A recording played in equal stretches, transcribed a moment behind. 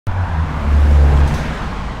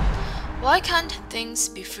Why can't things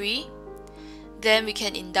be free? Then we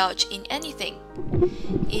can indulge in anything.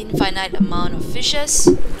 Infinite amount of fishes,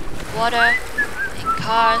 water, and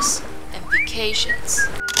cars, and vacations.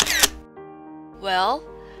 Well,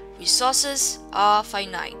 resources are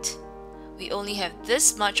finite. We only have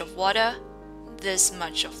this much of water, this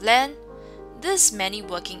much of land, this many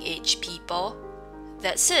working age people.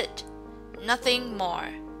 That's it. Nothing more.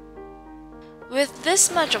 With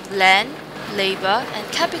this much of land, labor,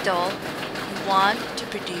 and capital, you want to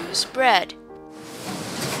produce bread.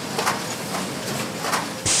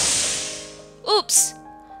 Oops!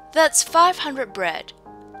 That's 500 bread.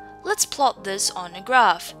 Let's plot this on a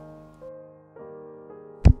graph.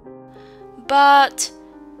 But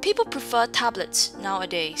people prefer tablets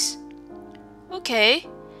nowadays. Okay,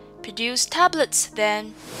 produce tablets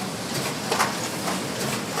then.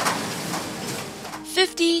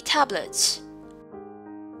 50 tablets.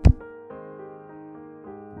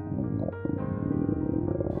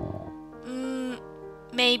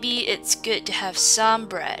 Maybe it's good to have some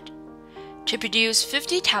bread. To produce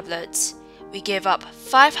 50 tablets, we gave up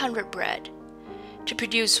 500 bread. To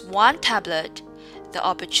produce 1 tablet, the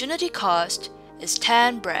opportunity cost is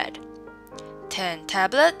 10 bread. 10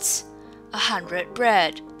 tablets, 100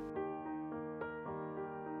 bread.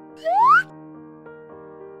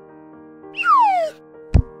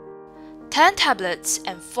 Ten tablets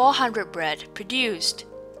and 400 bread produced.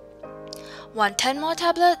 Want 10 more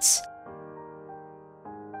tablets?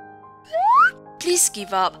 Please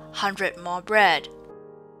give up 100 more bread.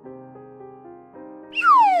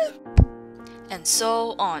 And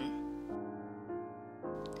so on.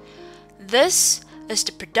 This is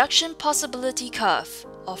the production possibility curve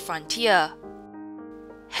or frontier.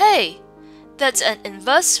 Hey, that's an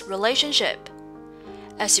inverse relationship.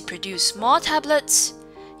 As you produce more tablets,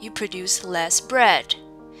 you produce less bread.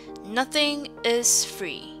 Nothing is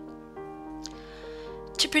free.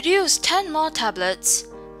 To produce 10 more tablets,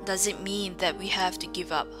 does it mean that we have to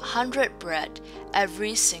give up 100 bread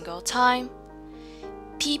every single time?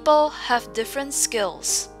 People have different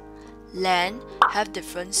skills. Land have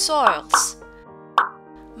different soils.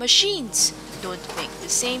 Machines don't make the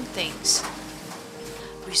same things.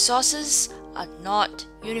 Resources are not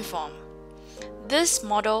uniform. This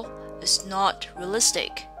model is not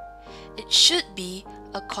realistic. It should be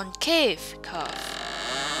a concave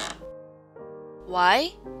curve.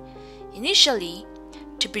 Why? Initially,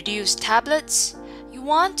 to produce tablets, you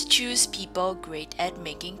want to choose people great at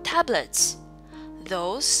making tablets,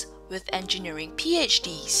 those with engineering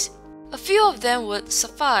PhDs. A few of them would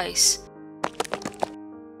suffice,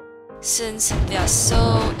 since they are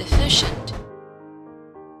so efficient.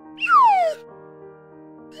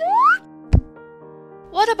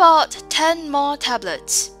 What about 10 more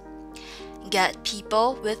tablets? Get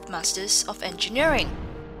people with Masters of Engineering.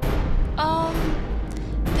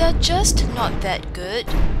 They're just not that good.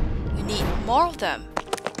 You need more of them.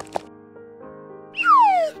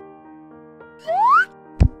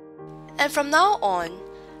 And from now on,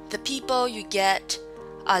 the people you get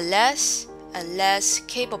are less and less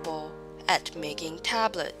capable at making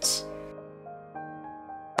tablets.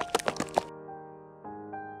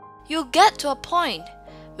 You'll get to a point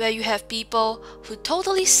where you have people who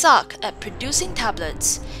totally suck at producing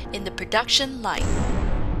tablets in the production line.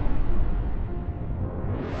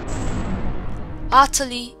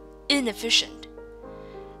 Utterly inefficient.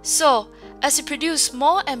 So, as you produce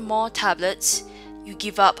more and more tablets, you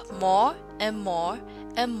give up more and more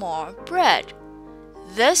and more bread.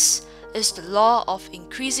 This is the law of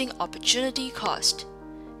increasing opportunity cost.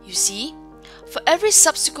 You see, for every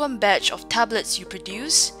subsequent batch of tablets you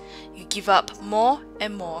produce, you give up more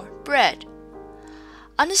and more bread.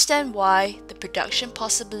 Understand why the production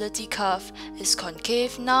possibility curve is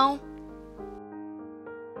concave now?